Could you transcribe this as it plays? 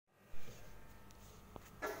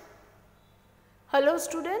Hello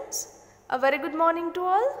students, a very good morning to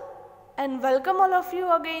all and welcome all of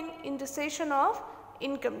you again in the session of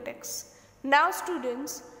income tax. Now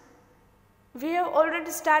students, we have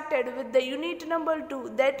already started with the unit number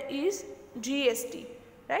 2, that is GST,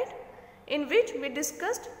 right? In which we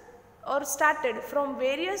discussed or started from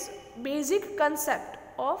various basic concept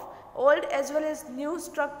of old as well as new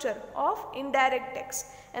structure of indirect tax,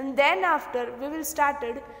 and then after we will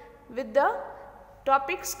started with the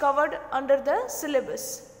topics covered under the syllabus.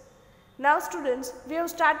 Now students, we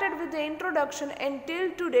have started with the introduction and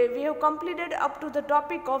till today we have completed up to the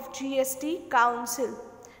topic of GST Council.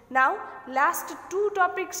 Now last two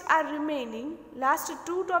topics are remaining. Last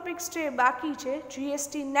two topics છે બાકી છે,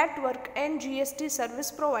 GST Network and GST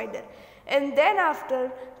Service Provider. And then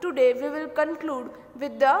after today we will conclude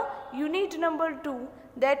with the unit number 2,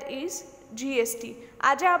 that is GST.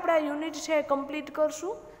 આજે આપણે આ unit છે complete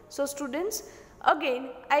કરશું. So students, again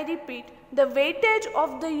I repeat, the weightage of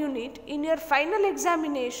the unit in your final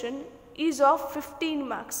examination is of 15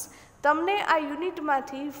 marks. તમને આ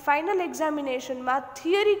યુનિટમાંથી final એક્ઝામિનેશનમાં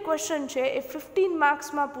theory question છે એ 15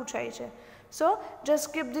 માર્ક્સમાં પૂછાય છે. સો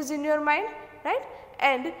just keep this in your mind, right,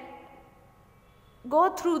 and go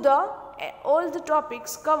through all the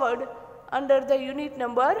topics covered under the unit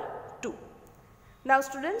number 2. Now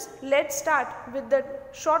students, let's start with the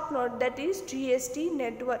short note, that is GST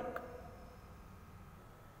network.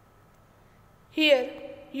 Here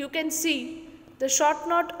you can see the short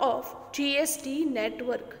note of GST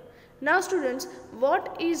network. Now students, what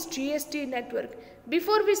is GST network?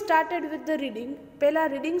 Before we started with the reading, pehla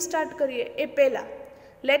reading start kariye e pehla,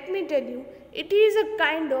 let me tell you, it is a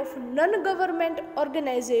kind of non-government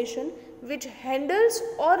organization which handles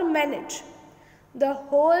or manage the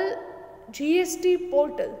whole GST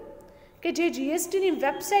portal. કે જે જીએસટીની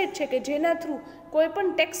website છે કે જેના through કોઈપણ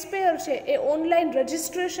tax payer છે એ online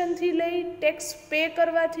રજિસ્ટ્રેશનથી લઈ, tax pay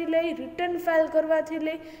કરવાથી લઈ, રિટર્ન ફાઇલ કરવાથી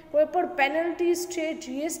લઈ, કોઈપણ પેનલ્ટીઝ છે,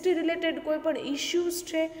 જીએસટી રિલેટેડ કોઈપણ ઇશ્યુઝ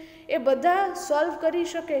છે, એ બધા સોલ્વ કરી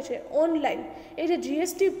શકે છે ઓનલાઈન. એ જે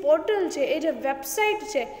જીએસટી પોર્ટલ છે, એ જે વેબસાઇટ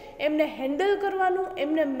છે, એમને હેન્ડલ કરવાનું,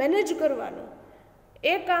 એમને મેનેજ કરવાનું,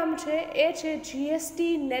 એ કામ છે, એ છે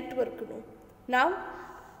જીએસટી નેટવર્કનું. નાઉ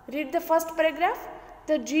read the first paragraph.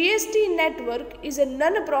 The GST network is a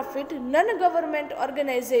non-profit, non-government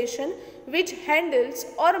organization which handles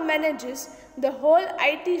or manages the whole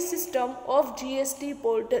IT system of GST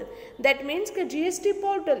portal. That means કે GST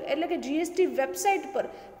portal એટલે કે GST વેબસાઇટ પર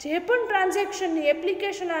જે પણ ટ્રાન્ઝેક્શનની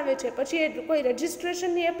એપ્લિકેશન આવે છે, પછી એ કોઈ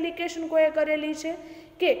રજિસ્ટ્રેશનની એપ્લિકેશન કોઈએ કરેલી છે,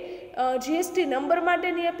 કે જીએસટી નંબર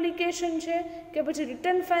માટેની એપ્લિકેશન છે, કે પછી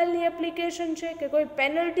રિટર્ન ફાઇલની એપ્લિકેશન છે, કે કોઈ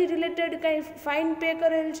પેનલ્ટી રિલેટેડ કંઈ ફાઇન પે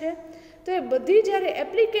કરેલ છે, તો એ બધી જ્યારે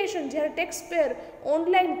એપ્લિકેશન જ્યારે ટેક્સ પેયર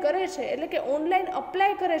ઓનલાઈન કરે છે, એટલે કે ઓનલાઈન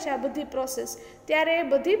અપ્લાય કરે છે આ બધી પ્રોસેસ, ત્યારે એ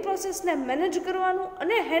બધી પ્રોસેસને મેનેજ કરવાનું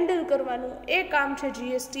અને હેન્ડલ કરવાનું એ કામ છે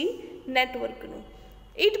જીએસટી નેટવર્કનું.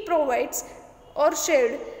 It provides or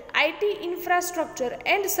shared IT infrastructure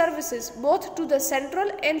and services both to the central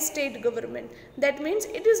and state government. That means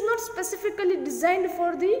it is not specifically designed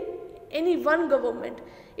for any one government.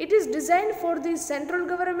 It is designed for the central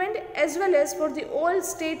government as well as for the all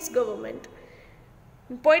states government.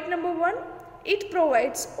 Point number 1, it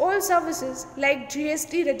provides all services like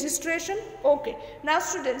GST registration. Okay, now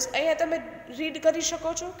students, અહીંયા તમે read કરી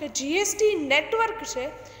શકો છો કે GST network છે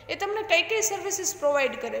એ તમને કઈ કઈ સર્વિસીસ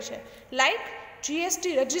પ્રોવાઈડ કરે છે, like GST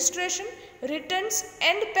registration, returns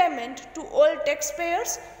and payment to all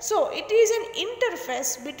taxpayers. So it is an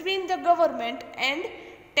interface between the government and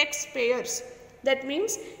taxpayers. That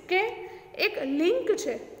means કે એક લિંક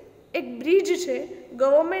છે, એક બ્રિજ છે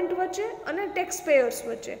ગવર્મેન્ટ વચ્ચે અને ટેક્સપેયર્સ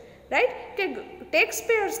વચ્ચે, રાઈટ, કે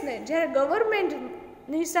ટેક્સપેયર્સને જ્યારે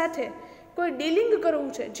ગવર્મેન્ટની સાથે કોઈ ડીલિંગ કરવું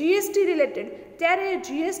છે જીએસટી રિલેટેડ, ત્યારે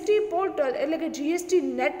જીએસટી પોર્ટલ એટલે કે જીએસટી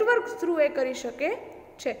નેટવર્ક થ્રુ એ કરી શકે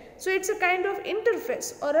છે. So it's a kind of interface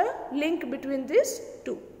or a link between these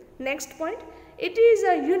two. Next point, it is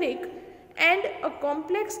a unique and a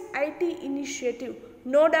complex IT initiative.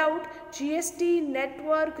 No doubt GST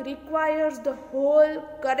network requires the whole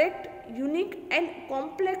correct, unique and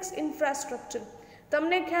complex infrastructure.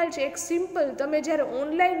 તમને ખ્યાલ છે એક simple, તમે જ્યારે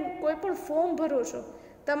online કોઈ પણ form ભરો છો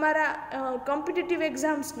તમારા competitive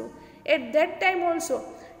એક્ઝામ્સનું, at that time also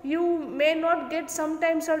you may not gate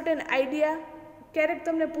sometime certain idea, ક્યારેક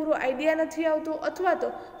તમને પૂરો આઈડિયા નથી આવતો, અથવા તો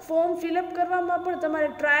ફોર્મ ફિલઅપ કરવામાં પણ તમારે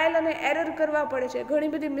ટ્રાયલ અને એરર કરવા પડે છે,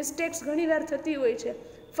 ઘણી બધી મિસ્ટેક્સ ઘણીવાર થતી હોય છે,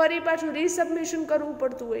 ફરી પાછું રીસબમિશન કરવું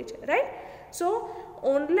પડતું હોય છે, રાઈટ. સો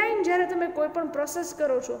ઓનલાઈન જ્યારે તમે કોઈ પણ પ્રોસેસ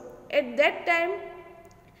કરો છો, at that time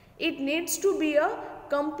it needs to be a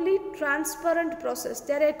complete transparent process,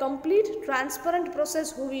 ત્યારે કમ્પ્લીટ ટ્રાન્સપરન્ટ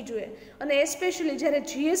પ્રોસેસ હોવી જોઈએ. અને એસ્પેશિયલી જ્યારે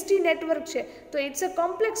જીએસટી નેટવર્ક છે તો it's a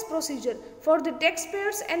complex procedure for the tax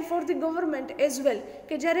payers and for the government as well,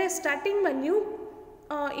 કે જ્યારે સ્ટાર્ટિંગમાં ન્યૂ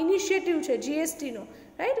ઇનિશિયેટિવ છે જીએસટીનો,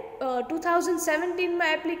 રાઈટ,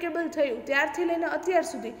 2017માં એપ્લિકેબલ થયું ત્યારથી લઈને અત્યાર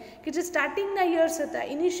સુધી કે જે સ્ટાર્ટિંગના યર્સ હતા,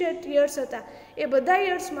 ઇનિશિયેટ યર્સ હતા, એ બધા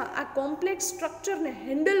યર્સમાં આ કોમ્પ્લેક્સ સ્ટ્રક્ચરને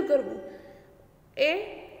હેન્ડલ કરવું એ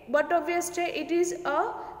બટ ઓબ્વિયસ છે. It is a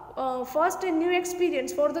first and new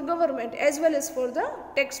experience for the government as well as for the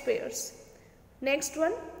tax payers. Next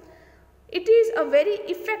one, it is a very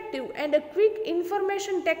effective and a quick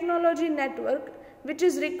information technology network which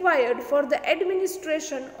is required for the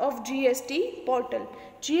administration of GST portal.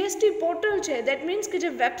 GST portal છે, that means કે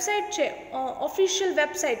જે website છે, official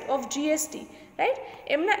website of GST, right,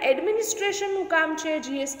 એમના એડમિનિસ્ટ્રેશનનું કામ છે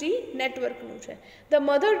GST નેટવર્કનું છે. The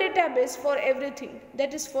mother database for everything,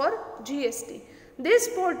 that is for GST. This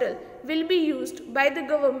portal will be used by the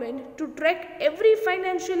government to track every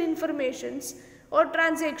financial informations or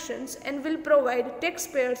transactions and will provide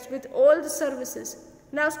taxpayers with all the services.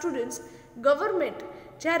 Now students, government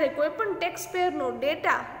જ્યારે કોઈ પણ tax પેયરનો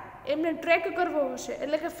data એમને track કરવો હશે,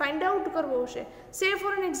 એટલે કે find out કરવો હશે, સે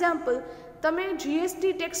ફોર એન એક્ઝામ્પલ, તમે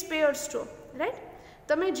જીએસટી ટેક્સ પેયર્સ છો, રાઈટ,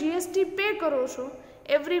 તમે જીએસટી પે કરો છો,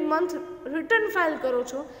 એવરી મંથ રિટર્ન ફાઇલ કરો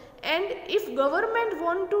છો, and if government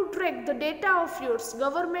want to track the data of yours,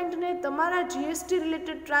 ગવર્મેન્ટને તમારા જીએસટી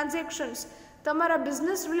રિલેટેડ ટ્રાન્ઝેક્શન્સ, તમારા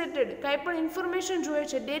બિઝનેસ રિલેટેડ કાંઈ પણ ઇન્ફોર્મેશન જોઈએ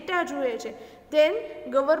છે, ડેટા જોઈએ છે, then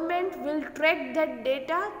government will track that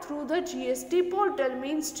data through the GST portal,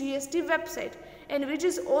 means GST website, and which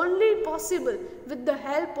is only possible with the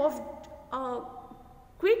help of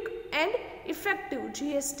quick and effective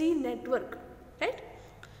GST network, right?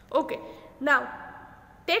 Okay, now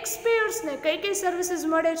taxpayers ને કઈ કઈ services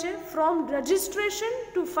મળે છે? From registration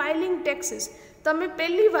two filing taxes. તમે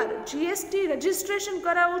પહેલી વાર GST registration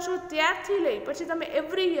કરાવો છો ત્યારથી લઈ પછી તમે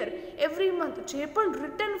એવરી યર, એવરી મંથ જે પણ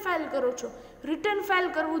રિટર્ન ફાઇલ કરો છો, રિટર્ન ફાઇલ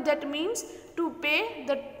કરવું, that means to pay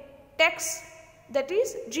the tax, that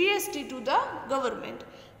is GST to the government.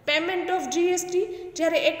 Payment of GST,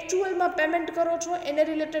 જ્યારે એકચ્યુઅલમાં પેમેન્ટ કરો છો એને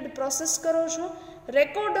રિલેટેડ પ્રોસેસ કરો છો.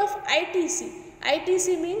 Record of ITC,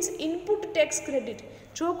 ITC means input tax credit.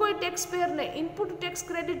 જો કોઈ tax પેયરને input tax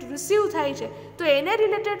credit receive થાય છે તો એને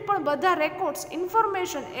રિલેટેડ પણ બધા રેકોર્ડ્સ,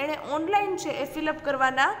 ઇન્ફોર્મેશન એણે ઓનલાઈન છે એ ફિલઅપ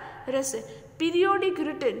કરવાના રહેશે. Periodic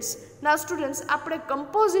returns. ના સ્ટુડન્ટ્સ, આપણે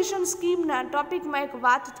કમ્પોઝિશન સ્કીમના ટોપિકમાં એક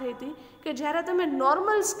વાત થઈ હતી કે જ્યારે તમે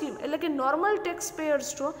નોર્મલ સ્કીમ એટલે કે નોર્મલ ટેક્સ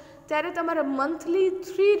પેયર્સ છો ત્યારે તમારે મંથલી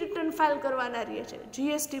 3 રિટર્ન ફાઇલ કરવાના રહે છે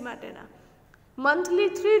જીએસટી માટેના.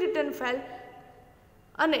 મંથલી 3 રિટર્ન ફાઇલ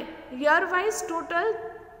અને year wise total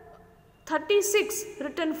 36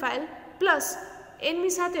 return file plus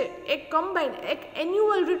એની સાથે એક કમ્બાઇન એક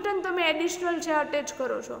એન્યુઅલ રિટર્ન તમે એડિશનલ છે અટેચ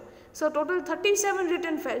કરો છો. સો ટોટલ 37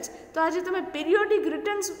 રિટર્ન ફાઇલ્સ. તો આજે તમે પિરિયોડિક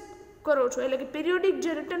રિટર્ન્સ કરો છો એટલે કે પિરિયોડિક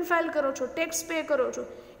જે રિટર્ન ફાઇલ કરો છો, ટેક્સ પે કરો છો,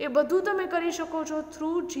 એ બધું તમે કરી શકો છો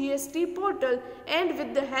through GST portal and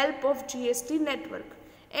with the help of GST network.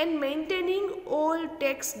 And maintaining all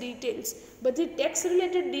tax details. બધી ટેક્સ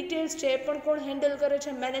રિલેટેડ ડિટેલ્સ છે એ પણ કોણ હેન્ડલ કરે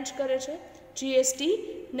છે, મેનેજ કરે છે? GST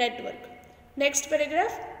network. Next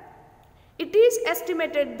paragraph. It is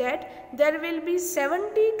estimated that there will be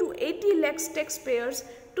 70 to 80 lakhs taxpayers,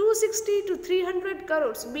 260 to 300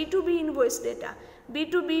 crores B2B invoice data.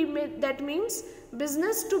 B2B, that means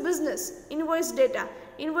business to business invoice data.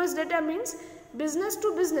 Invoice data means business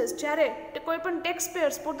to business. જ્યારે કોઈ પણ tax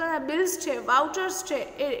payers પોતાના bills છે, vouchers છે,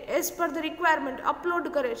 એ as per the requirement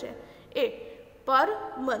upload કરે છે એ per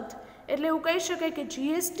month. એટલે એવું કહી શકાય કે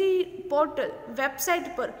જીએસટી પોર્ટલ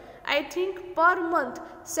વેબસાઇટ પર I think per month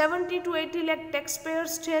 70 to 80 lakh tax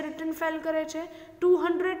payers છે રિટર્ન ફાઇલ કરે છે.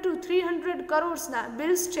 200 to 300 કરોડ્સના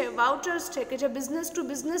બિલ્સ છે, વાઉચર્સ છે કે જે બિઝનેસ ટુ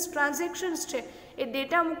બિઝનેસ ટ્રાન્ઝેક્શન્સ છે એ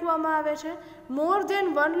ડેટા મૂકવામાં આવે છે. મોર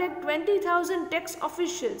દેન 1,20,000 tax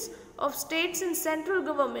officials of states and central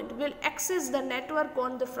government will access the network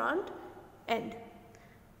on the front end.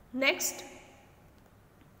 Next,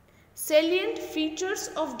 salient features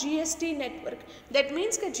of GST network. That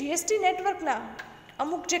means કે GST network ના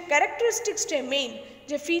અમુક જે characteristics છે, main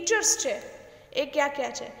જે ફીચર્સ છે એ ક્યાં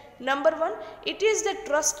ક્યાં છે? Number 1, it is the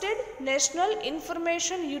trusted national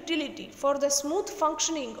information utility for the smooth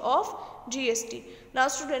functioning of GST. Now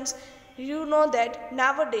students, you know that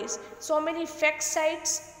nowadays so many fake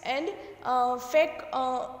sites and fake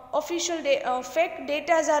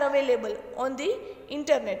datas are available on the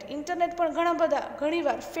internet પર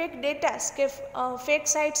ઘણીવાર fake ડેટાસ કે fake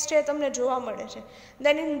sites છે તમને જોવા મળે છે.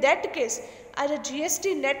 દેન in that case આ જે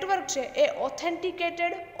જીએસટી નેટવર્ક છે એ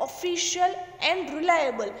authenticated, official and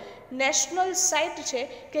reliable national site છે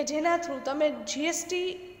કે જેના થ્રુ તમે જીએસટી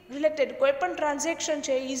રિલેટેડ કોઈ પણ ટ્રાન્ઝેક્શન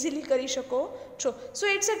છે એ ઇઝીલી કરી શકો છો. So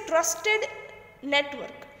it's a trusted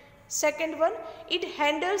network. Second one, it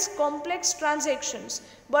handles complex transactions.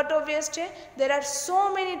 But obviously, there are so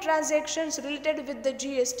many transactions related with the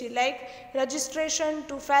GST, like registration,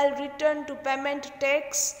 to file return, to payment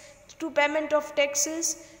tax, to payment of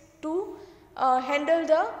taxes, to handle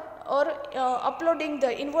the or uploading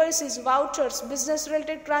the invoices, vouchers, business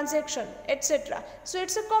related transaction, etc. So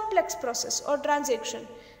it's a complex process or transaction.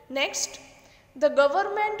 Next, the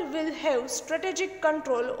government will have strategic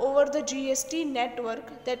control over the GST network,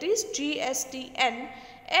 that is GSTN,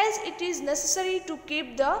 as it is necessary to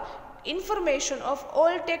keep the information of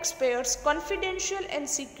all taxpayers confidential and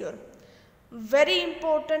secure. Very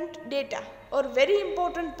important data or very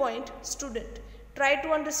important point, student. Try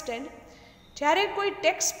to understand. જ્યારે કોઈ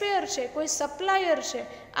tax payer છે, કોઈ supplier છે,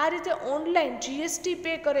 આ રીતે online GST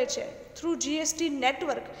pay કરે છે through GST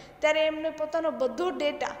network, ત્યારે એમને પોતાનો બધો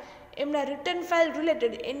ડેટા, એમના રિટર્ન ફાઇલ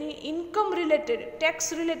રિલેટેડ, એની ઇન્કમ રિલેટેડ,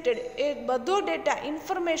 ટેક્સ રિલેટેડ, એ બધો ડેટા,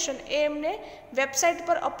 ઇન્ફોર્મેશન એ એમને વેબસાઇટ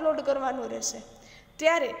પર અપલોડ કરવાનો રહેશે.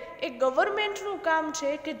 ત્યારે એ ગવર્મેન્ટનું કામ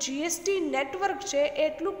છે કે જીએસટી નેટવર્ક છે એ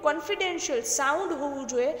એટલું કોન્ફિડેન્શિયલ, સાઉન્ડ હોવું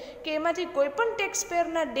જોઈએ કે એમાંથી કોઈ પણ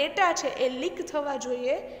ટેક્સપેયરના ડેટા છે એ લીક થવા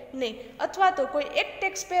જોઈએ નહીં, અથવા તો કોઈ એક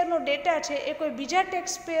ટેક્સપેયરનો ડેટા છે એ કોઈ બીજા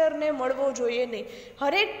ટેક્સપેયરને મળવો જોઈએ નહીં.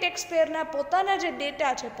 હરેક ટેક્સપેયરના પોતાના જે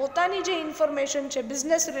ડેટા છે, પોતાની જે ઇન્ફોર્મેશન છે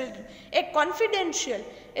બિઝનેસ રિલેટેડ, એ કોન્ફિડેન્શિયલ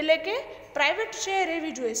એટલે કે પ્રાઇવેટ છે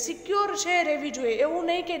રહેવી જોઈએ, સિક્યોર છે રહેવી જોઈએ. એવું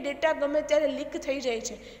નહીં કે ડેટા ગમે ત્યારે લીક થઈ જાય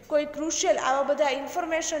છે, કોઈ ક્રુશિયલ આવા બધા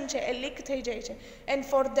ઇન્ફોર્મેશન છે એ લીક થઈ જાય છે. And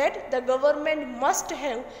for that the government must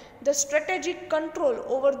have the strategic control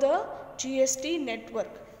over the GST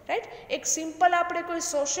network. Right. એક સિમ્પલ આપણે કોઈ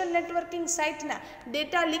સોશિયલ નેટવર્કિંગ સાઇટના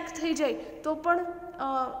ડેટા લીક થઈ જાય તો પણ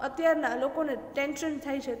અત્યારના લોકોને ટેન્શન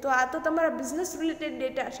થાય છે. તો આ તો તમારા બિઝનેસ રિલેટેડ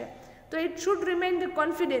ડેટા છે, તો it should remain the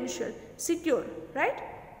confidential, secure. Right.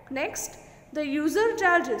 Next, the user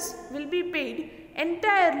charges will be paid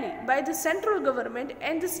entirely by the central government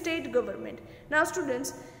and the state government. Now students,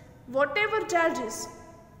 whatever charges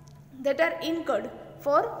that are incurred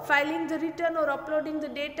for filing the return or uploading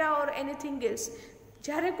the data or anything else,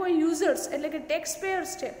 જ્યારે કોઈ users એટલે કે tax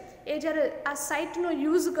payers છે એ જ્યારે આ સાઇટનો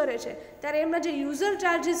use કરે છે ત્યારે એમના જે યુઝર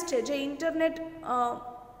ચાર્જીસ છે જે ઇન્ટરનેટ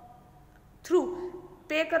થ્રુ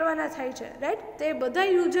પે કરવાના થાય છે, રાઈટ. તે બધા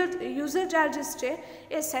યુઝર ચાર્જીસ છે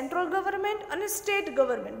એ સેન્ટ્રલ ગવર્મેન્ટ અને સ્ટેટ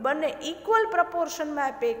ગવર્મેન્ટ બંને ઇક્વલ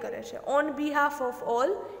પ્રપોર્શનમાં પે કરે છે on behalf of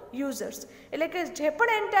all users. એટલે કે જે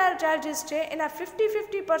પણ એન્ટાયર ચાર્જીસ છે એના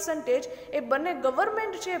 50-50% એ બંને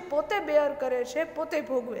ગવર્મેન્ટ છે પોતે બેર કરે છે, પોતે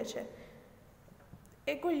ભોગવે છે.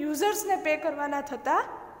 એ કોઈ યુઝર્સને પે કરવાના થતા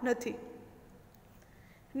નથી.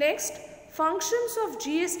 Next, functions of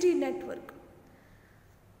GST network.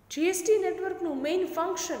 GST નેટવર્કનું મેઇન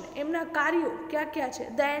ફંક્શન, એમના કાર્યો ક્યાં ક્યાં છે?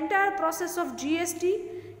 The entire process of GST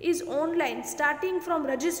is online starting from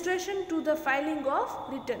registration to the filing of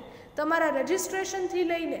return. તમારા રજિસ્ટ્રેશનથી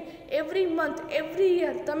લઈને એવરી મંથ, એવરી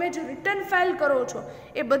યર તમે જે રિટર્ન ફાઇલ કરો છો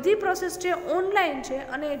એ બધી પ્રોસેસ છે ઓનલાઈન છે.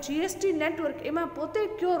 અને જીએસટી નેટવર્ક એમાં પોતે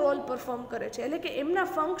કયો રોલ પરફોર્મ કરે છે, એટલે કે એમના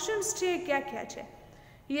ફંક્શન્સ છે એ ક્યાં ક્યાં છે?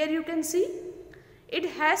 Here you can see. It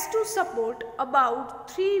has to support about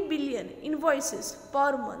 3 billion invoices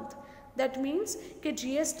per month. That means that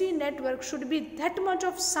GST network should be that much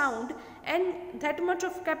of sound and that much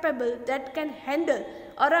of capable that can handle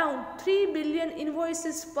around 3 billion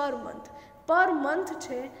invoices per month. Per month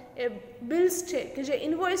છે એ bills છે કે જે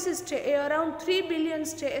ઇન્વોઇસીસ છે એ around 3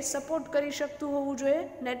 billions છે એ support કરી શકતું હોવું જોઈએ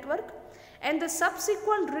network. And the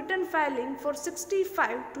subsequent return filing for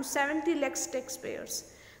 65 to 70 lakhs taxpayers.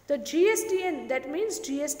 The GSTN, that means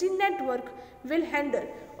GST network, will handle.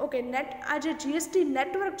 Okay, આ જે GST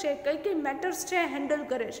network છે કઈ કઈ મેટર્સ છે હેન્ડલ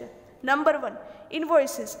કરે છે? નંબર 1,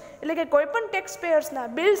 ઇન્વોઇસીસ, એટલે કે કોઈ પણ ટેક્સ પેયર્સના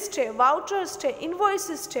બિલ્સ છે, વાઉચર્સ છે,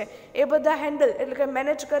 ઇન્વોઇસીસ છે એ બધા હેન્ડલ એટલે કે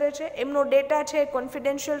મેનેજ કરે છે. એમનો ડેટા છે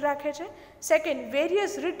કોન્ફિડેન્શિયલ રાખે છે. સેકન્ડ,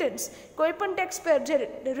 વેરિયસ રિટર્ન્સ, કોઈ પણ ટેક્સ પેયર જે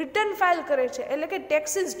રિટર્ન ફાઇલ કરે છે એટલે કે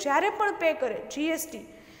ટેક્સીસ જ્યારે પણ પે કરે જીએસટી,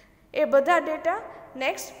 એ બધા ડેટા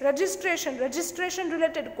નેક્સ્ટ રજિસ્ટ્રેશન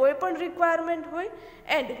રિલેટેડ કોઈ પણ રિક્વાયરમેન્ટ હોય,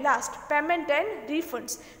 એન્ડ લાસ્ટ પેમેન્ટ એન્ડ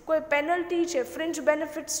રિફંડ્સ, કોઈ પેનલ્ટી છે, ફ્રિન્જ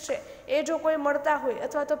બેનિફિટ્સ છે, એ જો કોઈ મળતા હોય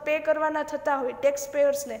અથવા તો પે કરવાના થતા હોય ટેક્સ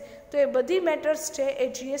પેયર્સને, તો એ બધી મેટર્સ છે એ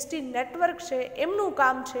જીએસટી નેટવર્ક છે એમનું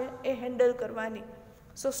કામ છે એ હેન્ડલ કરવાની.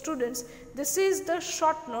 So students, this is the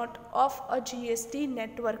short note of a GST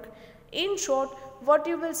network. In short, what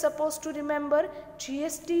you will supposed to remember,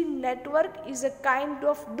 GST network is a kind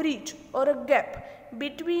of bridge or a gap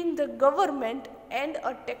between the government and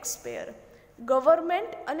a taxpayer.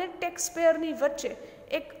 Government અને ટેક્સપેયરની વચ્ચે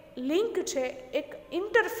એક link છે, એક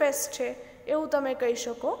interface છે એવું તમે કહી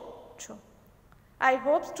શકો છો. I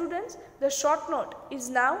hope students the short note is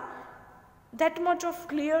now that much of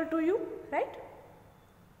clear to you, right?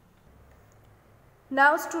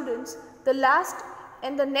 Now students, the last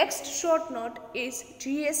and the next short note is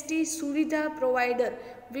GST Suvidha Provider,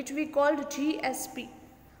 which we called GSP.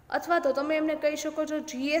 અથવા તો તમે એમને કહી શકો છો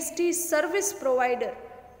GST Service Provider,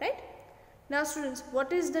 right? Now students, what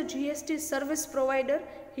is the GST Service Provider?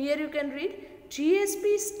 Here you can read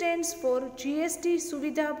GSP stands for GST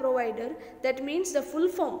Suvidha Provider. That means the full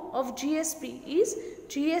form of GSP is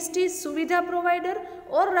GST Suvidha Provider,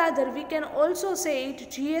 or rather we can also say it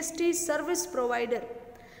GST Service Provider.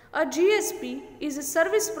 A GSP is a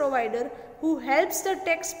service provider who helps the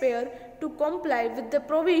taxpayer to comply with the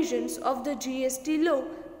provisions of the GST law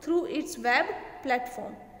through its web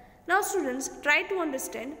platform. Now students, try to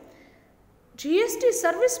understand. GST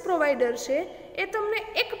service provider છે એ તમને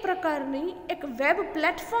એક પ્રકારની એક web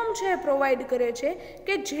platform છે provide કરે છે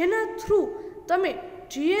કે જેના થ્રુ તમે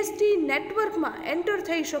જીએસટી નેટવર્કમાં એન્ટર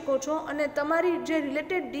થઈ શકો છો અને તમારી જે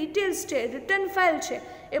રિલેટેડ ડિટેલ્સ છે, રિટર્ન ફાઇલ છે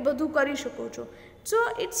એ બધું કરી શકો છો. So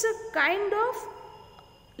it's a kind of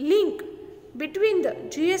link between the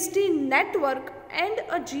GST network and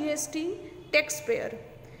a GST tax payer.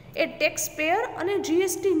 A tax payer અને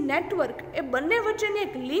જીએસટી નેટવર્ક એ બંને વચ્ચેની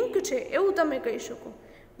એક લિંક છે એવું તમે કહી શકો.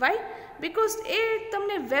 વાય? બિકોઝ એ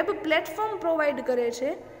તમને વેબ પ્લેટફોર્મ પ્રોવાઈડ કરે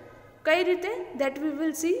છે. કઈ રીતે? That we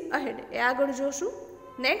will see ahead. એ આગળ જોશું.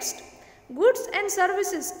 Next, goods and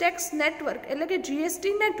services tax network એટલે કે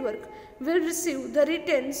GST network will receive the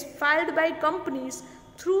returns ફાઇલ્ડ by companies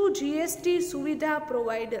through GST સુવિધા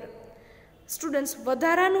પ્રોવાઈડર. સ્ટુડન્ટ્સ,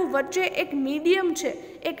 વધારાનું વચ્ચે એક મીડિયમ છે,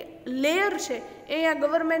 એક લેયર છે, એ અહીંયા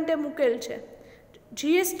ગવર્મેન્ટે મૂકેલ છે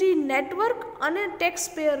જીએસટી નેટવર્ક અને ટેક્સ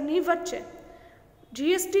પેયરની વચ્ચે.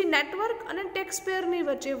 જીએસટી નેટવર્ક અને ટેક્સ પેયરની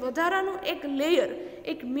વચ્ચે વધારાનું એક લેયર,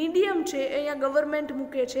 એક મીડિયમ છે, એ અહીંયા ગવર્મેન્ટ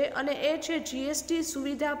મૂકે છે અને એ છે જીએસટી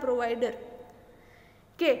સુવિધા પ્રોવાઈડર.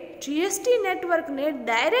 કે જીએસટી નેટવર્કને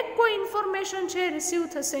ડાયરેક્ટ કોઈ ઇન્ફોર્મેશન છે રિસીવ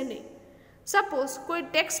થશે નહીં. સપોઝ કોઈ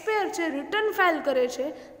ટેક્સ પેયર છે રિટર્ન ફાઇલ કરે છે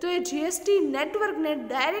તો એ જીએસટી નેટવર્કને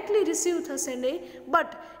ડાયરેક્ટલી રિસીવ થશે નહીં,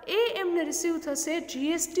 બટ એ એમને રિસીવ થશે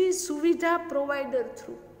જીએસટી સુવિધા પ્રોવાઈડર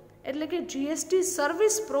થ્રુ. એટલે કે જીએસટી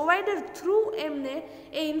સર્વિસ પ્રોવાઈડર થ્રુ એમને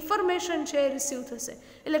એ ઇન્ફોર્મેશન છે એ રિસીવ થશે.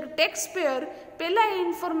 એટલે કે ટેક્સ પેયર પહેલાં એ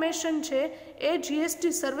ઇન્ફોર્મેશન છે એ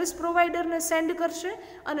જીએસટી સર્વિસ પ્રોવાઈડરને સેન્ડ કરશે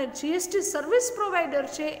અને જીએસટી સર્વિસ પ્રોવાઈડર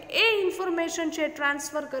છે એ ઇન્ફોર્મેશન છે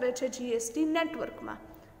ટ્રાન્સફર કરે છે જીએસટી નેટવર્કમાં.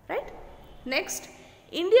 Right? Next,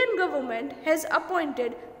 Indian government has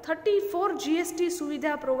appointed 34 GST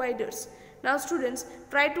Suvidha providers. Now students,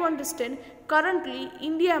 try to understand. Currently,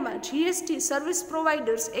 India ma GST service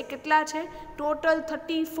providers એ કેટલા છે? Total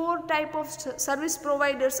 34 type of service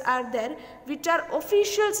providers are there, which are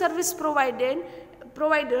official service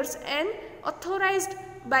providers and authorized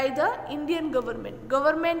by the Indian government.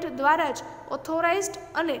 Government દ્વારા જ authorized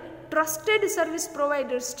અને trusted service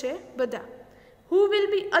providers છે બધા. Who will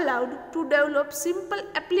be allowed to develop simple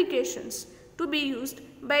applications to be used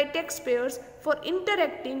by taxpayers for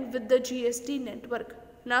interacting with the GST network.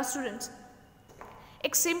 Now students,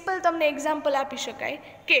 એક simple તમને example આપી શકાય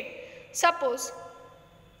કે સપોઝ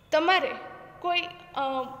તમારે કોઈ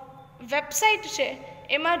વેબસાઇટ છે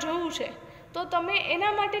એમાં જોવું છે તો તમે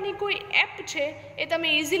એના માટેની કોઈ એપ છે એ તમે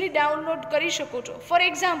ઇઝીલી ડાઉનલોડ કરી શકો છો. ફોર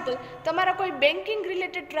એક્ઝામ્પલ, તમારા કોઈ બેન્કિંગ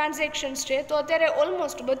રિલેટેડ ટ્રાન્ઝેક્શન્સ છે તો અત્યારે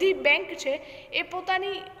ઓલમોસ્ટ બધી બેંક છે એ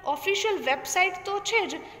પોતાની ઓફિશિયલ વેબસાઇટ તો છે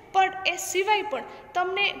જ, પણ એ સિવાય પણ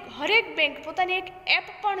તમને હરેક બેંક પોતાની એક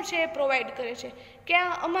એપ પણ છે એ પ્રોવાઈડ કરે છે. કે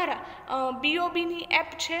આ અમારા બીઓબીની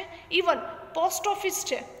એપ છે, ઇવન પોસ્ટ ઓફિસ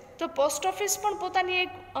છે તો પોસ્ટ ઓફિસ પણ પોતાની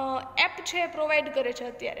એક એપ છે પ્રોવાઈડ કરે છે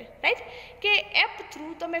અત્યારે. રાઈટ? કે એપ થ્રુ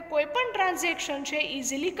તમે કોઈ પણ ટ્રાન્ઝેક્શન છે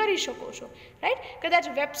ઇઝીલી કરી શકો છો. રાઈટ? કદાચ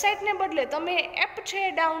વેબસાઇટને બદલે તમે એપ છે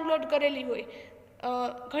ડાઉનલોડ કરેલી હોય,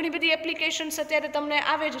 ઘણી બધી એપ્લિકેશન્સ અત્યારે તમને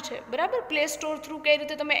આવે જ છે, બરાબર? પ્લે સ્ટોર થ્રુ કઈ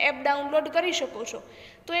રીતે તમે એપ ડાઉનલોડ કરી શકો છો.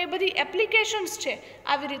 તો એ બધી એપ્લિકેશન્સ છે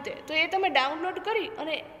આવી રીતે, તો એ તમે ડાઉનલોડ કરી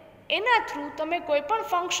અને એના થ્રુ તમે કોઈ પણ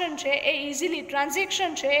ફંક્શન છે એ ઇઝીલી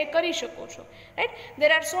ટ્રાન્ઝેક્શન છે એ કરી શકો છો, right.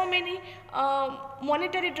 There are so many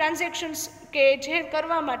monetary transactions કે જે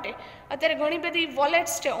કરવા માટે અત્યારે ઘણી બધી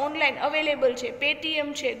વોલેટ્સ છે ઓનલાઈન અવેલેબલ છે.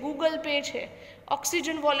 પેટીએમ છે, ગૂગલ પે છે,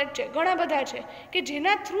 ઓક્સિજન વોલેટ છે, ઘણા બધા છે કે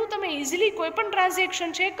જેના થ્રુ તમે ઇઝીલી કોઈ પણ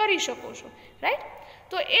ટ્રાન્ઝેક્શન છે એ કરી શકો છો, રાઈટ.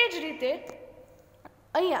 તો એ જ રીતે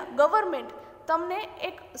અહીંયા ગવર્મેન્ટ તમને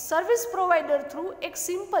એક સર્વિસ પ્રોવાઈડર થ્રુ એક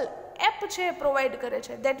સિમ્પલ એપ છે એ પ્રોવાઈડ કરે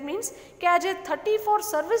છે. દેટ મીન્સ કે આ જે 34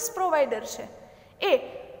 સર્વિસ પ્રોવાઈડર છે એ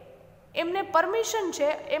એમને પરમિશન છે,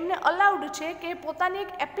 એમને અલાઉડ છે કે પોતાની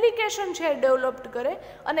એક એપ્લિકેશન છે ડેવલપ્ડ કરે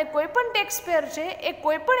અને કોઈપણ ટેક્સપેયર છે એ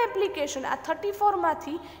કોઈપણ એપ્લિકેશન આ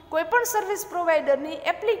 34માંથી કોઈપણ સર્વિસ પ્રોવાઈડરની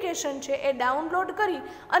એપ્લિકેશન છે એ ડાઉનલોડ કરી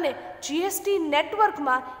અને જીએસટી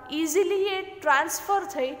નેટવર્કમાં ઇઝીલી એ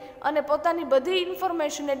ટ્રાન્સફર થઈ અને પોતાની બધી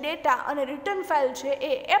ઇન્ફોર્મેશન ડેટા અને રિટર્ન ફાઇલ છે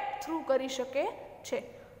એ એપ થ્રુ કરી શકે છે.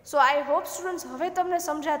 સો આઈ હોપ સ્ટુડન્ટ્સ હવે તમને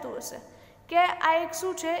સમજાતું હશે કે આ એક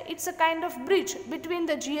શું છે, it's a kind of bridge between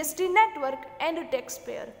the GST network and tax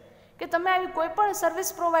payer. કે તમે આવી કોઈ પણ સર્વિસ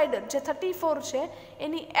પ્રોવાઈડર જે 34 છે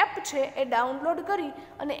એની એપ છે એ ડાઉનલોડ કરી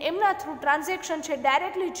અને એમના થ્રુ ટ્રાન્ઝેક્શન છે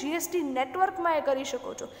ડાયરેક્ટલી જીએસટી નેટવર્કમાં એ કરી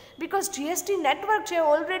શકો છો. બિકોઝ જીએસટી નેટવર્ક છે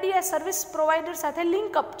ઓલરેડી આ સર્વિસ પ્રોવાઈડર સાથે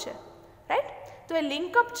લિંકઅપ છે, રાઈટ. તો એ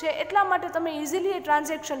લિંકઅપ છે એટલા માટે તમે ઇઝીલી એ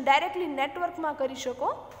ટ્રાન્ઝેક્શન ડાયરેક્ટલી નેટવર્કમાં કરી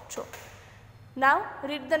શકો છો. Now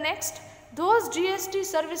read the next. Those GST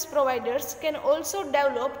service providers can also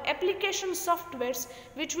develop application softwares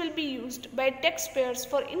which will be used by taxpayers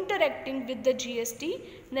for interacting with the GST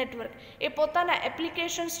network. એ પોતાના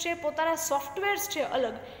એપ્લિકેશન્સ છે, પોતાના સોફ્ટવેર્સ છે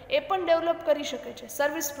અલગ એ પણ ડેવલપ કરી શકે છે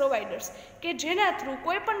સર્વિસ પ્રોવાઈડર્સ કે જેના થ્રુ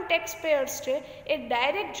કોઈ પણ ટેક્સપેયર્સ છે એ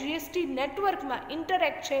ડાયરેક્ટ જીએસટી નેટવર્કમાં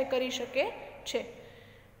ઇન્ટરેક્ટ છે કરી શકે છે.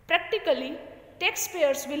 Practically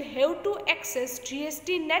taxpayers will have to access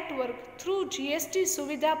GST network through GST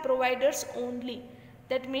Suvidha Providers only.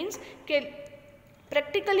 That means કે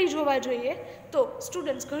પ્રેક્ટિકલી જોવા જોઈએ તો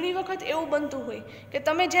સ્ટુડન્ટ્સ ઘણી વખત એવું બનતું હોય કે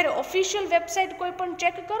તમે જ્યારે ઓફિશિયલ વેબસાઇટ કોઈ પણ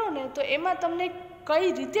ચેક કરો ને તો એમાં તમને કઈ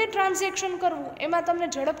રીતે ટ્રાન્ઝેક્શન કરવું એમાં તમને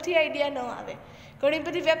ઝડપથી આઈડિયા ન આવે. ઘણી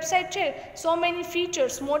બધી વેબસાઇટ છે, so many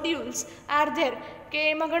features modules are there કે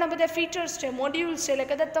એમાં ઘણા બધા ફીચર્સ છે, મોડ્યુલ્સ છે, એટલે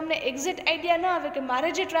કદાચ તમને એક્ઝેક્ટ આઈડિયા ન આવે કે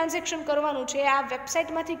મારે જે ટ્રાન્ઝેક્શન કરવાનું છે આ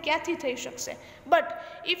વેબસાઇટમાંથી ક્યાંથી થઈ શકશે. But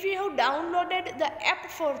if you have ડાઉનલોડેડ the app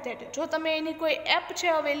for that, જો તમે એની કોઈ એપ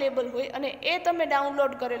છે અવેલેબલ હોય અને એ તમે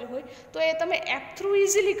ડાઉનલોડ કરેલ હોય તો એ તમે એપ થ્રુ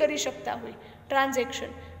ઇઝીલી કરી શકતા હોય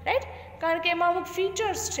ટ્રાન્ઝેક્શન, રાઈટ. કારણ કે એમાં અમુક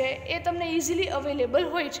ફીચર્સ છે એ તમને ઇઝીલી અવેલેબલ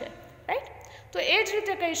હોય છે, રાઈટ. તો એ જ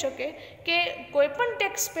રીતે કહી શકે કે કોઈપણ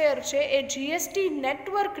ટેક્સપેયર છે એ જીએસટી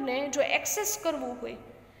નેટવર્કને જો એક્સેસ કરવું હોય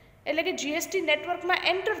એટલે કે જીએસટી નેટવર્કમાં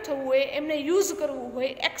એન્ટર થવું હોય, એમને યુઝ કરવું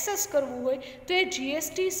હોય, એક્સેસ કરવું હોય તો એ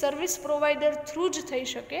જીએસટી સર્વિસ પ્રોવાઈડર થ્રુ જ થઈ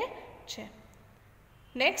શકે છે.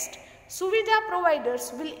 Next, Suvidha providers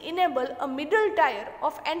will enable a middle tier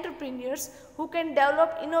of entrepreneurs who can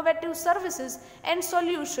develop innovative services and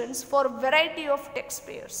solutions for variety of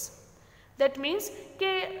taxpayers. That means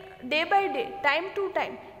કે day by day, time to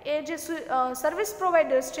time એ જે service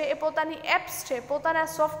providers છે એ પોતાની apps છે,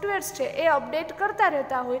 પોતાના softwares છે એ update કરતા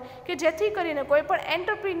રહેતા હોય કે જેથી કરીને કોઈ પણ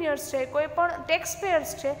એન્ટરપ્રિન્યોર્સ છે, કોઈ પણ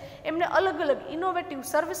ટેક્સપેયર્સ છે એમને અલગ અલગ ઇનોવેટિવ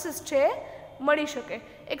સર્વિસીસ છે મળી શકે.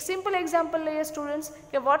 એક સિમ્પલ એક્ઝામ્પલ લઈએ સ્ટુડન્ટ્સ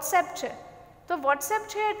કે વોટ્સએપ છે, તો વોટ્સએપ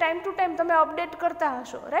છે એ ટાઈમ ટુ ટાઈમ તમે અપડેટ કરતા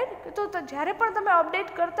હશો, રાઈટ. તો જ્યારે પણ તમે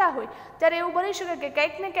અપડેટ કરતા હોય ત્યારે એવું બની શકે કે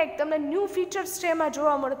કંઈક ને કંઈક તમને ન્યૂ ફીચર્સ છે એમાં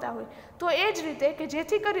જોવા મળતા હોય. તો એ જ રીતે કે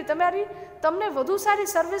જેથી કરી તમને વધુ સારી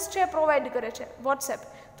સર્વિસ છે પ્રોવાઈડ કરે છે વોટ્સએપ.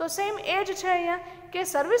 તો સેમ એ જ છે અહીંયા કે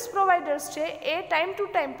સર્વિસ પ્રોવાઈડર્સ છે એ ટાઈમ ટુ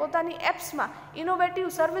ટાઈમ પોતાની એપ્સમાં ઇનોવેટિવ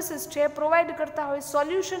સર્વિસીસ છે પ્રોવાઈડ કરતા હોય,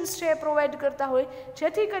 સોલ્યુશન્સ છે પ્રોવાઈડ કરતા હોય,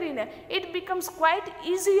 જેથી કરીને it becomes quite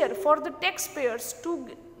easier for the tax payers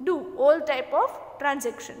two do all type of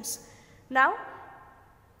transactions. Now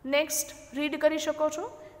next read કરી શકો છો.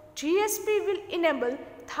 GSP will enable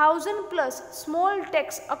 1000+ small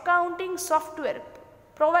tax accounting software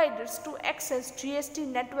providers to access GST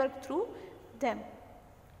network through them.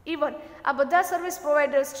 Even આ બધા service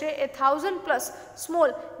providers છે એ 1000+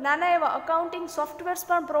 small નાના એવા accounting softwares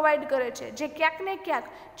પણ provide કરે છે જે ક્યાંક ને ક્યાંક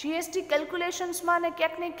જીએસટી કેલ્ક્યુલેશન્સમાં અને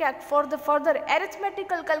ક્યાંક ને ક્યાંક ફોર ધ ફર્ધર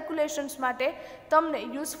એરિથમેટિકલ કેલ્ક્યુલેશન્સ માટે તમને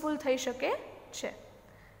યુઝફુલ થઈ શકે છે.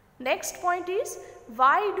 Next point is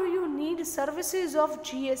why do you need services of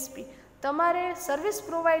GSP. તમારે સર્વિસ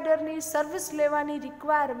પ્રોવાઈડરની સર્વિસ લેવાની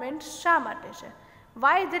રિક્વાયરમેન્ટ શા માટે છે?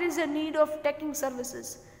 Y there is a need of taking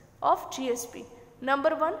services of GSP. Number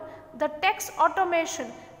 1, the tax automation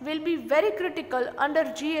will be very critical under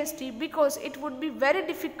GST because it would be very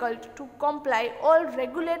difficult to comply all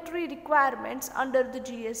regulatory requirements under the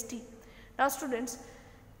GST. Now students,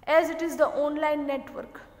 as it is the online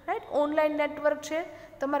network, right? Online network છે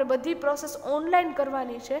તમારે બધી process online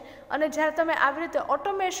કરવાની છે અને જ્યારે તમે આવી રીતે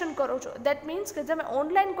ઓટોમેશન કરો છો દેટ મીન્સ કે તમે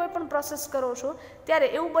ઓનલાઈન કોઈ પણ પ્રોસેસ કરો છો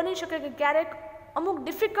ત્યારે એવું બની શકે કે ક્યારેક અમુક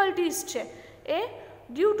ડિફિકલ્ટીઝ છે એ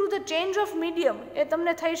due to the change of medium એ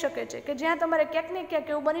તમને થઈ શકે છે કે જ્યાં તમારે ક્યાંક ને ક્યાંક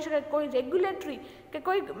એવું બની શકે કોઈ રેગ્યુલેટરી કે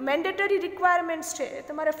કોઈ મેન્ડેટરી રિક્વાયરમેન્ટ્સ છે એ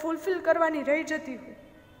તમારે ફૂલફિલ કરવાની રહી જતી હોય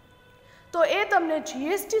તો એ તમને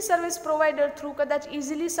જીએસટી સર્વિસ પ્રોવાઈડર થ્રુ કદાચ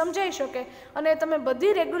ઇઝીલી સમજાઈ શકે અને તમે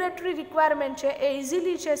બધી રેગ્યુલેટરી રિક્વાયરમેન્ટ છે એ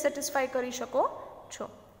ઇઝીલી છે સેટિસ્ફાઈ કરી શકો છો.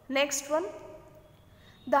 Next one,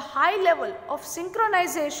 the high level of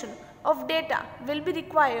synchronisation of data will be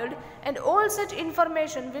required and all such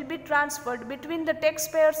information will be transferred between the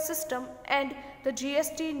taxpayer system and the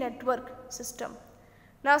GST network system.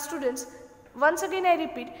 Now students, once again I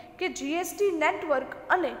repeat કે GST network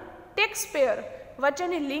અને taxpayer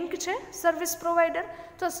વચ્ચેની link છે service provider.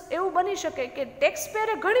 તો એવું બની શકે કે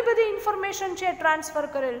ટેક્સપેયરે ઘણી બધી ઇન્ફોર્મેશન છે ટ્રાન્સફર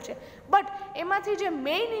કરેલ છે બટ એમાંથી જે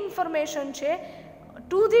મેઇન ઇન્ફોર્મેશન છે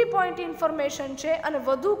ટુ ધી પોઈન્ટ ઇન્ફોર્મેશન છે અને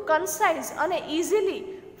વધુ કન્સાઇઝ અને ઇઝીલી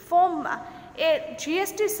ફોર્મમાં એ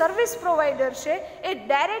જીએસટી સર્વિસ પ્રોવાઈડર છે એ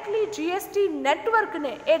ડાયરેક્ટલી જીએસટી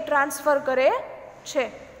નેટવર્કને એ ટ્રાન્સફર કરે છે.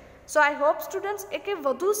 સો આઈ હોપ સ્ટુડન્ટ્સ એ કે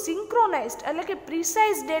વધુ સિંક્રોનાઇઝડ એટલે કે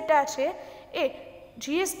પ્રિસાઇઝ ડેટા છે એ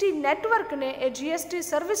જીએસટી નેટવર્કને એ જીએસટી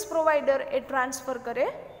સર્વિસ પ્રોવાઈડર એ ટ્રાન્સફર કરે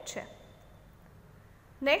છે.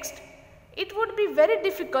 Next, it would be very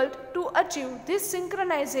difficult to achieve this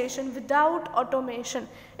synchronization without automation.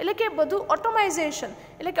 એટલે કે બધું ઓટોમાઇઝેશન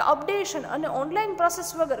એટલે કે અપડેશન અને ઓનલાઈન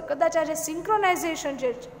પ્રોસેસ વગર કદાચ આ જે સિંક્રોનાઇઝેશન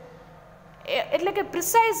છે એટલે કે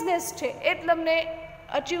પ્રિસાઇઝનેસ છે એ તમને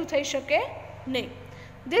અચીવ થઈ શકે નહીં.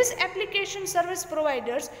 This application service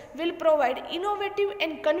providers will provide innovative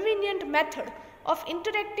and convenient method of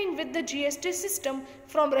interacting with the GST system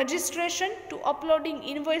from registration to uploading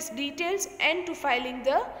invoice details and to filing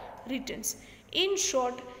the returns. In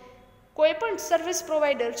short, કોઈ પણ સર્વિસ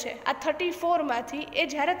પ્રોવાઈડર છે આ 34માંથી એ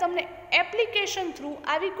જ્યારે તમને application through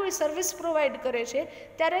આવી કોઈ service provide કરે છે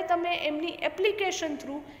ત્યારે તમે એમની એપ્લિકેશન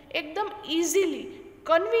થ્રુ એકદમ ઇઝીલી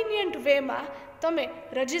કન્વિનિયન્ટ વેમાં તમે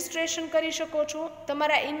રજિસ્ટ્રેશન કરી શકો છો,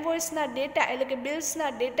 તમારા ઇન્વોઇસના ડેટા એટલે કે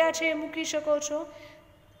બિલ્સના ડેટા છે એ મૂકી શકો છો,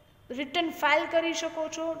 રિટર્ન ફાઇલ કરી શકો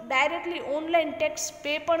છો, ડાયરેક્ટલી ઓનલાઈન ટેક્સ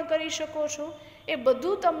પે પણ કરી શકો છો. એ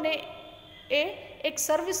બધું તમને એ એક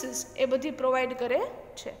સર્વિસીસ એ બધી પ્રોવાઈડ કરે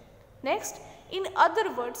છે. Next, in other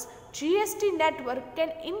words GST network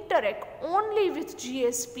can interact only with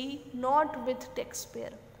GSP not with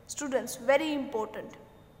taxpayer. Students, very important.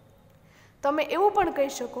 તમે એવું પણ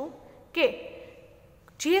કહી શકો કે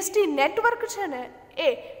જીએસટી નેટવર્ક છે ને એ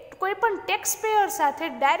કોઈ પણ ટેક્સપેયર સાથે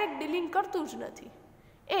ડાયરેક્ટ ડીલિંગ કરતું જ નથી.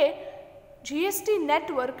 એ જીએસટી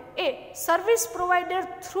નેટવર્ક એ સર્વિસ પ્રોવાઈડર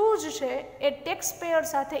થ્રુ જ છે એ ટેક્સપેયર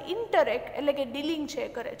સાથે ઇન્ટરેક્ટ એટલે કે ડીલિંગ છે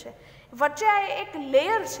કરે છે. વચ્ચે આ એક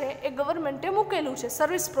લેયર છે એ ગવર્મેન્ટે મૂકેલું છે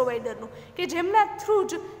સર્વિસ પ્રોવાઈડરનું કે જેમના થ્રુ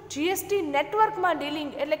જ જીએસટી નેટવર્કમાં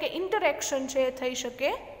ડીલિંગ એટલે કે ઇન્ટરેક્શન છે એ થઈ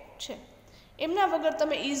શકે છે. એમના વગર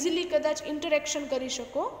તમે ઇઝીલી કદાચ ઇન્ટરેક્શન કરી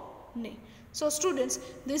શકો નહીં. સો students,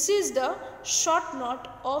 this is the short note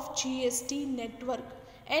of GST network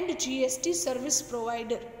and GST service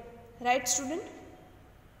provider. Right student?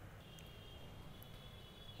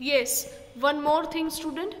 Yes, one more thing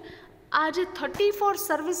student, આ જે 34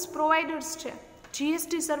 સર્વિસ પ્રોવાઈડર્સ છે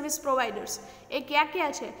જીએસટી સર્વિસ પ્રોવાઈડર્સ એ ક્યાં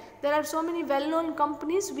ક્યાં છે? There are so many well known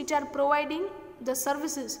companies which are providing the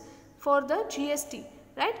services for the GST,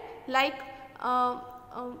 right? Like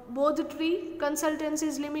Bodh Tree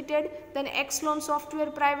Consultancies Limited, then Exlon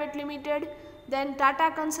Software Private Limited, then Tata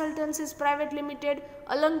Consultancies Private Limited,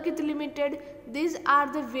 Alankit Limited. These are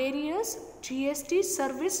the various GST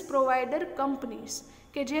service provider companies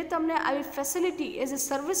કે જે તમને આવી facility as a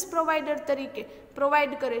service provider તરીકે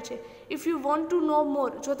provide કરે છે. If you want to નો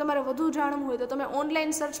મોર, જો તમારે વધુ જાણવું હોય તો તમે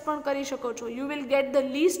ઓનલાઈન સર્ચ પણ કરી શકો છો. You will get the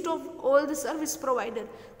list of all the service provider.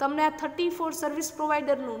 તમને આ 34 સર્વિસ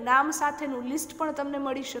પ્રોવાઈડરનું નામ સાથેનું લિસ્ટ પણ તમને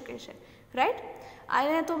મળી શકે છે. રાઈટ?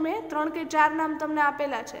 અહીંયા તો મેં 3 કે 4 નામ તમને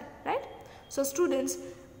આપેલા છે. Right? So students,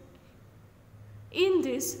 in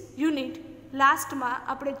this unit લાસ્ટમાં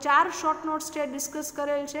આપણે 4 શોર્ટ નોટ્સ છે ડિસ્કસ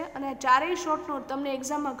કરેલ છે અને આ ચારેય શોર્ટ નોટ તમને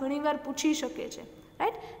એક્ઝામમાં ઘણીવાર પૂછી શકે છે.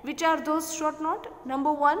 Right? Which are those short note?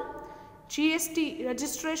 Number 1, GST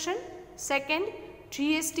registration. Second,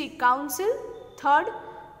 GST council. Third,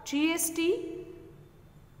 GST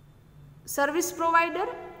service provider.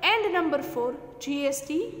 And number 4,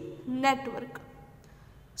 GST network.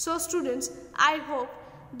 So students, I hope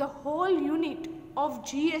the whole unit of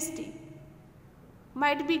GST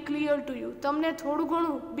might be clear to you. તમને થોડું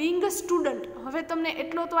ઘણું being a student હવે તમને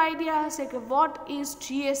એટલો તો idea હશે કે what is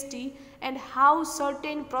GST and how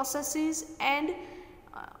certain processes and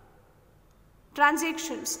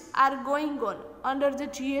transactions are going on under the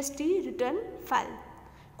GST return file.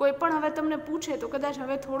 કોઈ પણ હવે તમને પૂછે તો કદાચ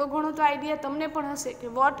હવે થોડો ઘણો તો આઈડિયા તમને પણ હશે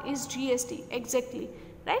કે what is GST exactly,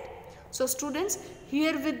 right? So students,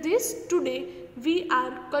 here with this today we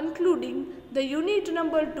are concluding the unit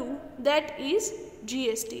number 2, that is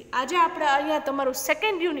GST. આજે આપણે અહીંયા તમારું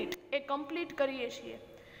સેકન્ડ યુનિટ એ કમ્પ્લીટ કરીએ છીએ.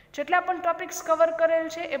 જેટલા પણ ટોપિક્સ કવર કરેલ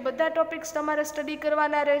છે એ બધા ટોપિક્સ તમારે સ્ટડી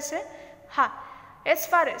કરવાના રહેશે. હા, as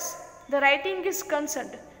far as the writing is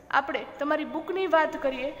કન્સર્ન્ડ આપણે તમારી બુકની વાત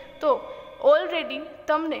કરીએ તો ઓલરેડી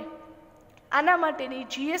તમને આના માટેની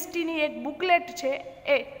જીએસટીની એક બુકલેટ છે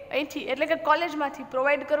એ અહીંથી એટલે કે કોલેજમાંથી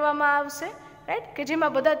પ્રોવાઈડ કરવામાં આવશે, રાઈટ, કે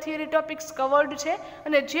જેમાં બધા થિયરી ટોપિક્સ કવર્ડ છે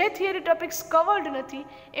અને જે થિયરી ટોપિક્સ કવર્ડ નથી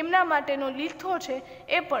એમના માટેનો લીથો છે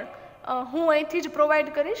એ પણ હું અહીંથી જ પ્રોવાઈડ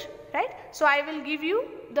કરીશ, right. So I will give you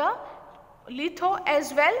the લીથો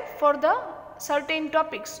as well for the certain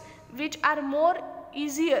topics which are more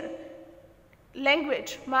easier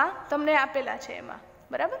લેંગ્વેજમાં તમને આપેલા છે એમાં,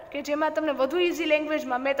 બરાબર, કે જેમાં તમને વધુ ઇઝી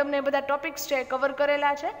લેંગ્વેજમાં મેં તમને બધા ટોપિક્સ છે કવર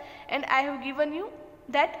કરેલા છે and I have given you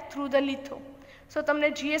that through the લીથો. સો તમને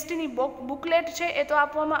જીએસટીની બુકલેટ છે એ તો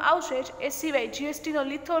આપવામાં આવશે જ, એ સિવાય જીએસટીનો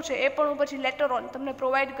લીથો છે એ પણ હું પછી લેટર ઓન તમને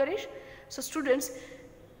પ્રોવાઈડ કરીશ. સો students,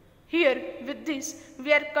 here with this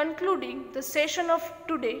we are concluding the session of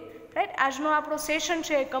today, right? આજનો આપણો સેશન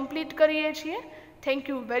છે એ કમ્પ્લીટ કરીએ છીએ.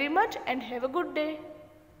 Thank you very much and have a good day.